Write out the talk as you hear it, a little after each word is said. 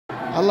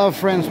Hello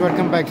friends,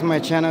 welcome back to my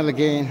channel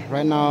again.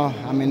 Right now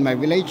I'm in my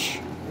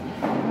village.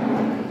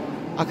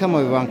 Akam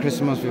wang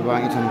Christmas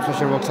wang itum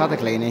social work sa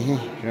tak lane hi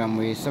ram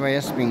we sabay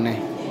spring ne.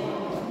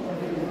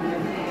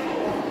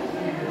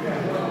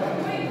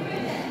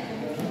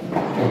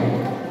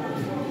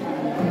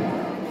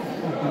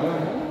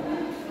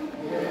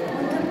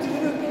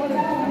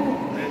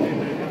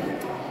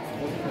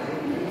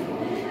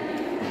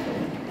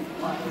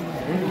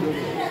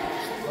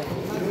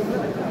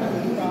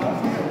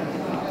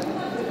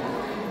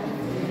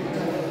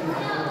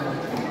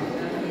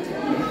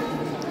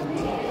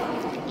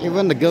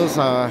 Even the girls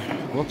are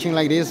walking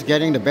like this,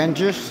 getting the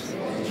benches.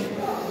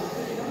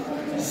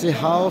 See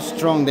how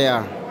strong they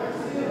are.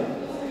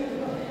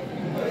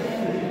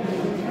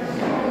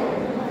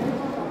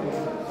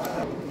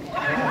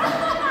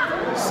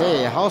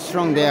 See how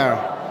strong they are.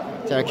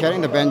 They are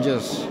carrying the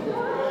benches.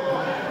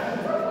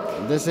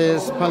 This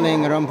is phalee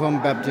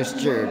Ngarumphung Bapt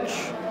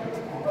Church.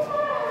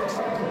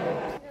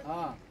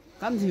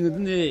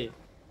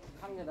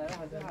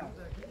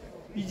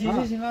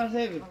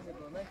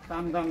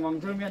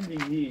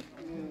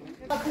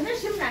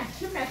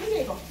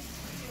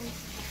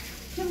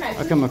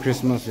 Akam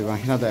Christmas we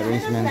want the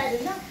arrangement.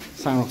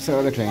 Sang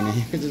so the train.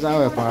 This is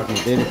our party.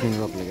 Daily thing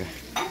rock like.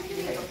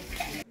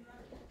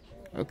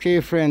 Okay,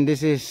 friend,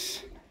 this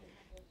is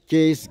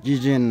case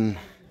Gijen.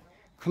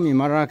 Kumi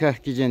Maraka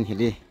Gijen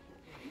Hili.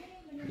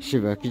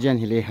 Shiva Gijen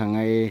Hili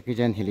Hangai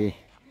Gijen Hili.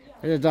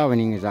 This is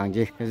Dawaning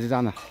Zangi. This is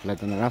Anna.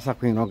 Let an Rasa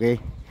Queen okay.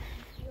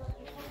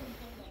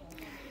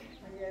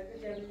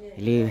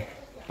 Hili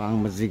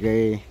Pang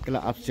Mazigay Kala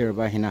upstairs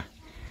by Hina.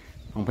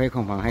 Hong Pei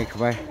Kong Pang Hike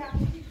by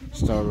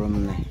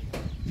storeroom.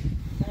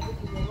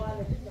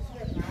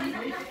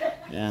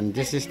 And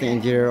this is the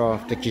interior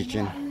of the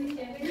kitchen.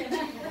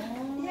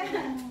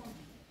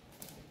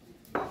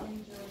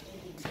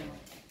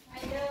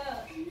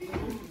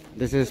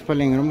 This is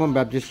phalee Ngarumphung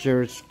Bapt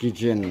Church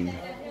kitchen.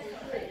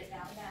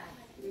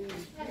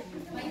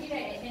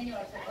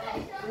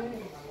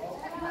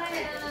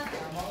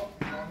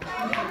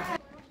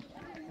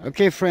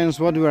 Okay friends,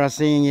 what we are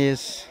seeing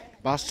is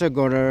Pastor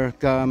Goder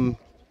come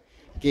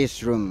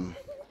guest room.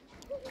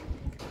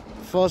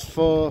 First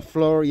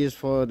floor is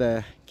for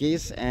the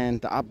guests and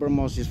the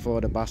uppermost is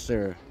for the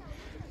pastor.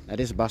 That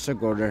is Pastor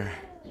Goder.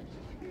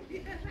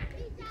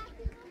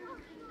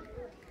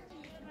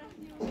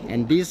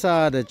 And these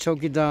are the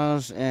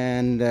chokidars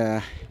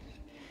and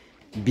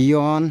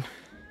beyond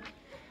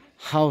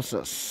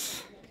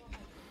houses.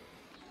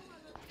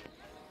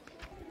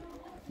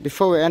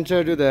 Before we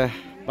enter to the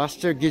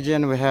Pastor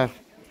kitchen, we have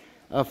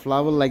a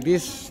flower like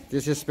this.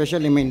 This is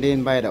specially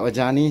maintained by the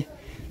Ojani.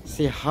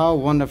 See how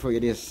wonderful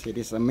it is. It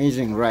is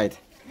amazing, right?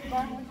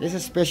 This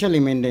is specially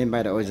maintained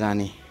by the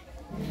Ojani.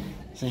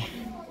 See?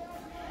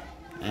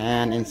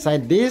 And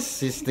inside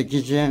this is the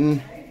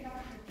kitchen,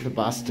 the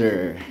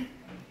pastor.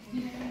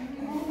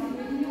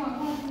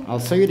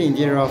 I'll show you the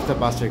interior of the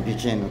pastor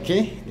kitchen,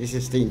 okay? This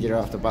is the interior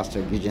of the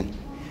pastor kitchen.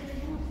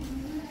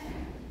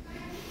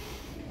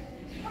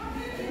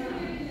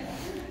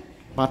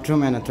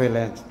 Bathroom and a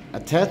toilet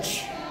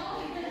attached.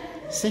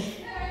 See,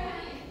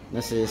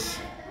 this is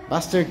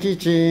pastor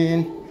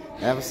kitchen.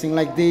 Everything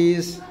like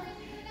this,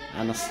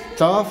 and a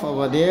stove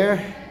over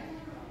there.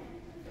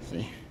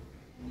 See,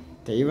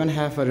 they even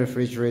have a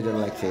refrigerator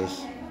like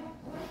this.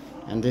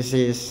 And this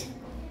is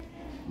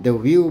the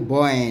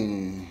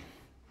viewpoint.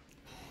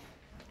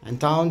 And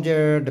down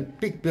there, the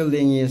big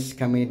building is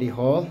community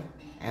hall,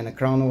 and a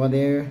crown over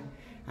there.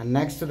 And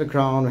next to the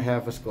crown, we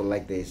have a school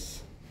like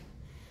this.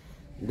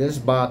 This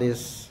bath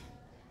is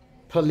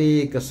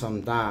phalee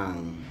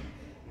Kasamdang.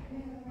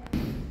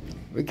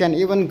 We can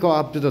even go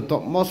up to the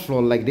topmost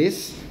floor like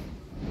this.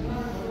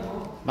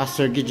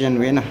 Pastor kitchen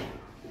wena.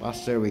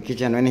 Pastor we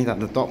kitchen wena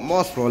at the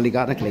topmost floor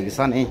ligat na klegi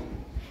san eh.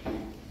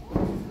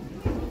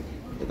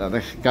 Ita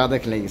the gada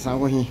klegi san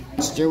ko hi.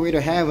 Stairway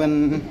to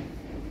heaven.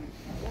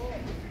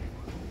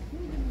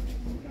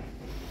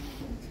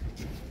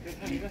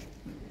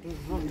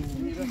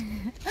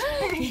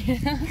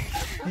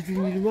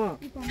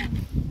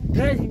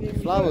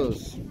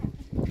 Flowers.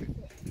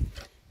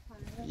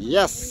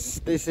 Yes,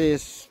 this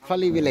is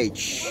phalee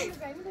village.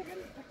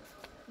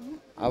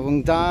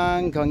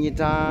 Avungtang,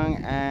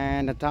 Kongitang,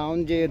 and the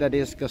town here that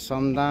is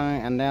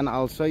Kasomdang, and then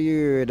I'll show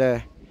you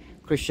the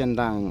Christian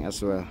Dang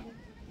as well.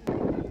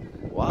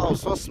 Wow,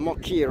 so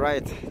smoky,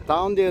 right?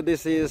 Down there,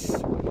 this is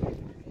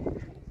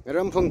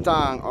Ngarumphung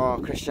Tang or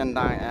Christian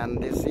Dang,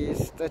 and this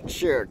is the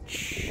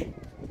church.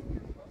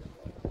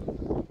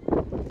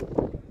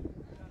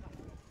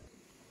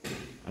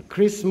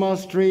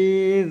 Christmas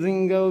tree,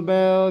 jingle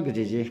bell,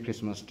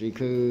 Christmas tree.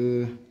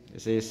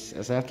 This is,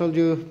 as I told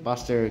you,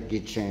 pastor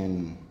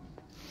kitchen.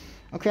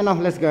 Okay, now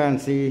let's go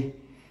and see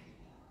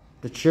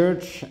the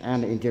church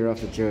and the interior of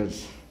the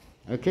church.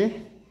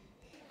 Okay,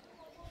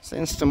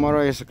 since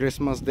tomorrow is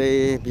Christmas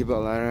day,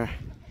 people are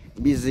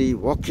busy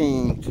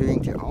walking,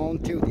 doing their own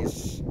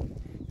duties.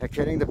 They're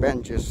carrying the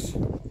benches.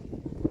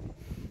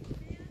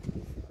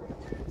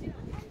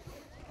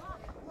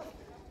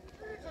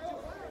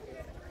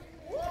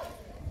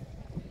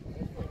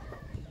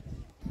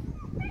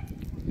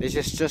 This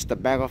is just the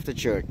back of the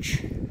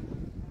church.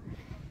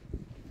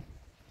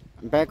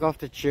 Back of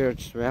the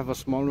church, we have a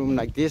small room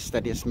like this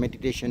that is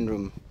meditation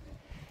room.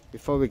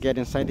 Before we get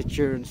inside the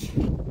church,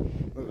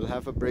 we will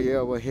have a prayer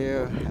over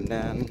here, and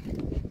then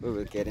we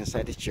will get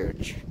inside the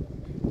church.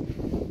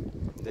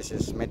 This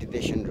is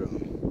meditation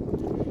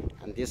room,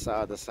 and these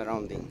are the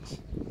surroundings.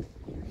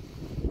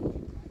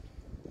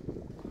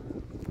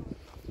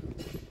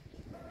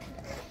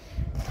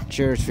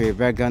 Church we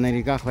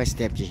bergana ka khoi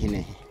step ji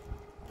hine.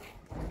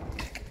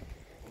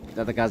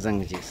 Dada ka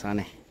jang ji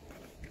sane.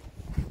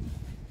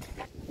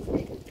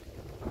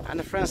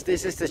 And friends,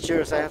 this is the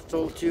church I have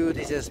told you.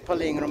 This is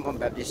phalee Ngarumphung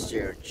Baptist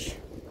Church.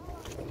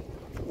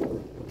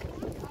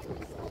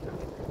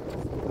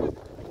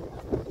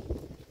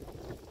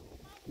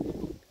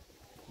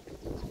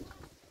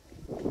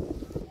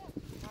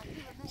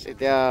 See,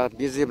 they are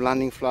busy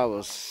planting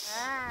flowers.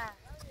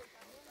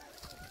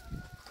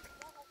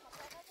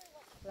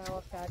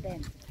 Flower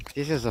garden.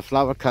 This is a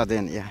flower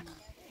garden, yeah.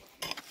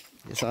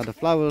 These are the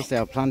flowers they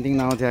are planting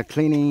now. They are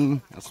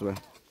cleaning as well.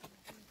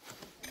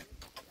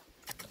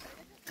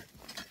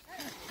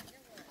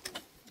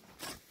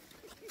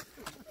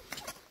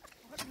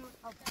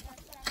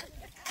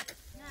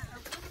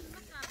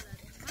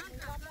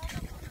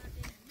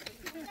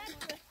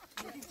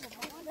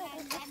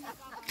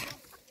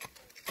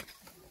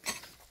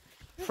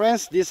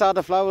 Friends, these are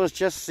the flowers.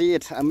 Just see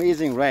it.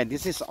 Amazing, right?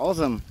 This is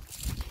awesome.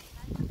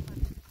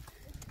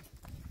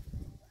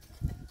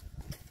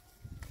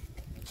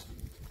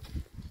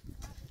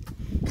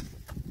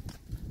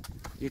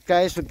 You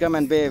guys should come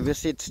and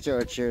visit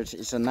church.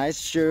 It's a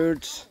nice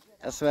church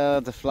as well.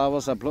 The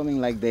flowers are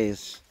blooming like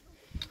this.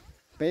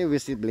 Pay a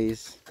visit,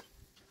 please.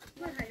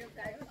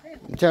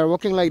 They are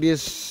walking like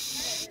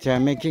this. They are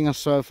making a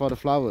soil for the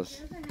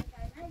flowers.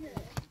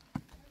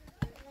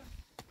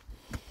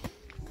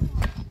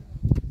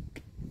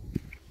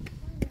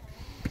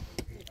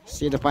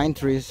 See the pine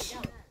trees.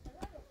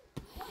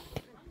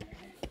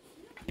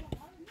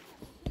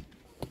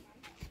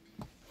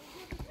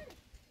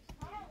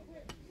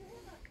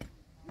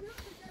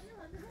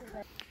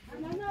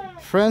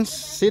 Friends,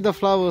 see the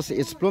flowers,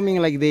 it's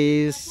blooming like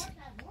this.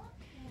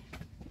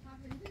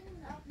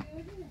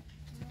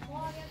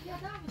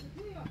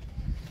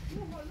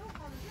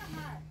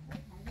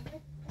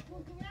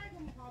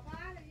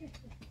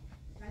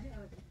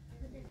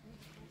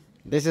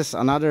 This is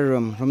another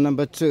room, room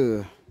number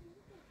 2.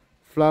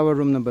 Flower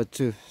room number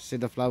 2. See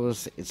the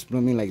flowers, it's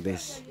blooming like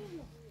this.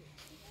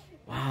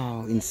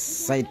 Wow,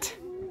 inside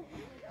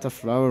the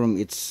flower room,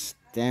 it's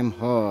damn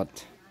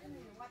hot.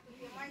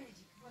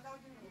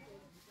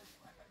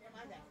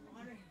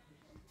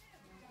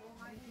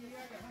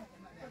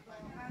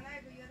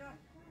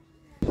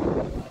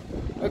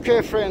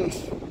 Okay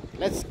friends,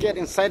 let's get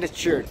inside the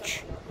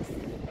church.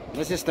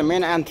 This is the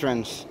main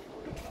entrance.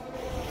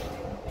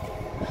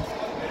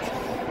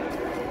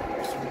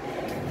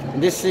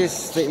 This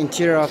is the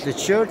interior of the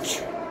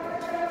church.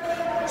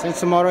 Since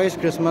tomorrow is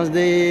Christmas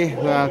Day,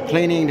 we are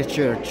cleaning the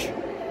church.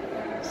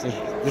 See,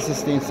 this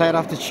is the inside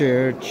of the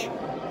church.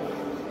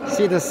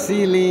 See the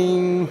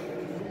ceiling.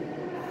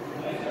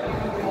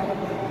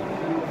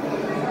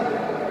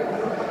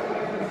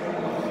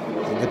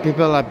 The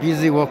people are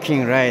busy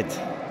walking, right?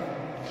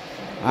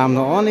 I'm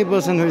the only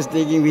person who is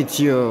digging with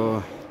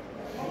you.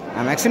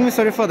 I'm extremely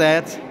sorry for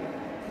that.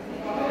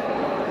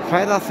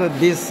 Right after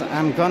this,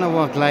 I'm gonna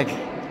walk like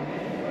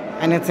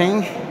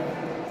anything.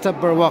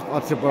 Double walk or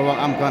triple walk,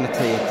 I'm gonna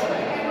take it.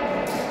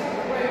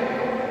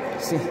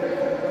 See.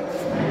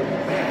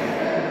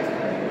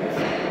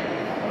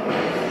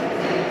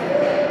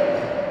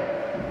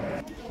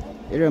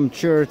 이름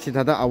church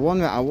다다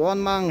아원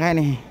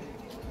망하니.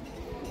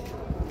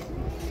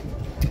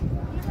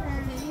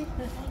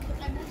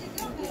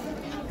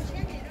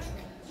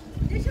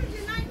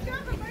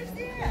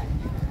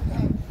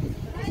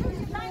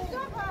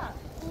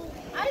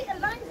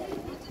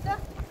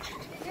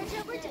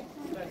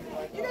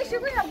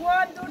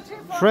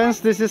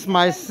 Friends, this is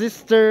my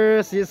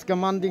sister. She is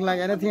commanding like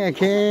anything I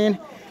can.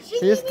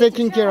 She is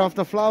taking care of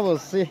the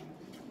flowers. See.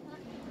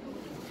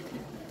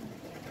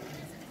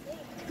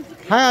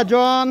 Hi,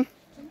 John.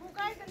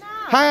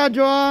 Hi,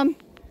 John.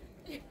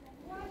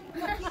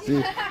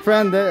 See,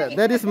 friend,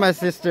 that is my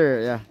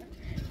sister. Yeah.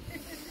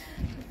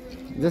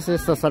 This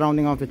is the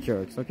surrounding of the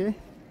church. Okay.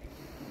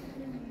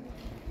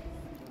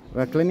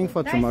 We're cleaning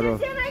for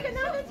tomorrow.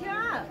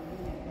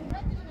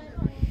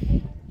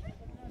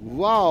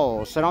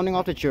 Wow, surrounding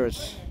of the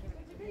church.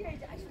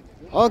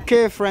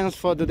 Okay friends,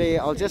 for today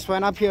I'll just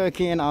wind up here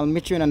again. I'll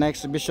meet you in the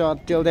next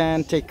episode. Till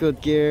then, take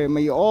good care.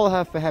 May you all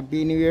have a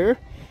happy new year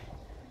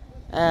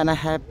and a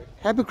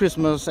happy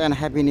Christmas and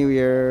happy new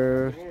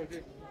year.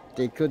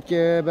 Take good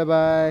care. Bye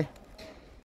bye.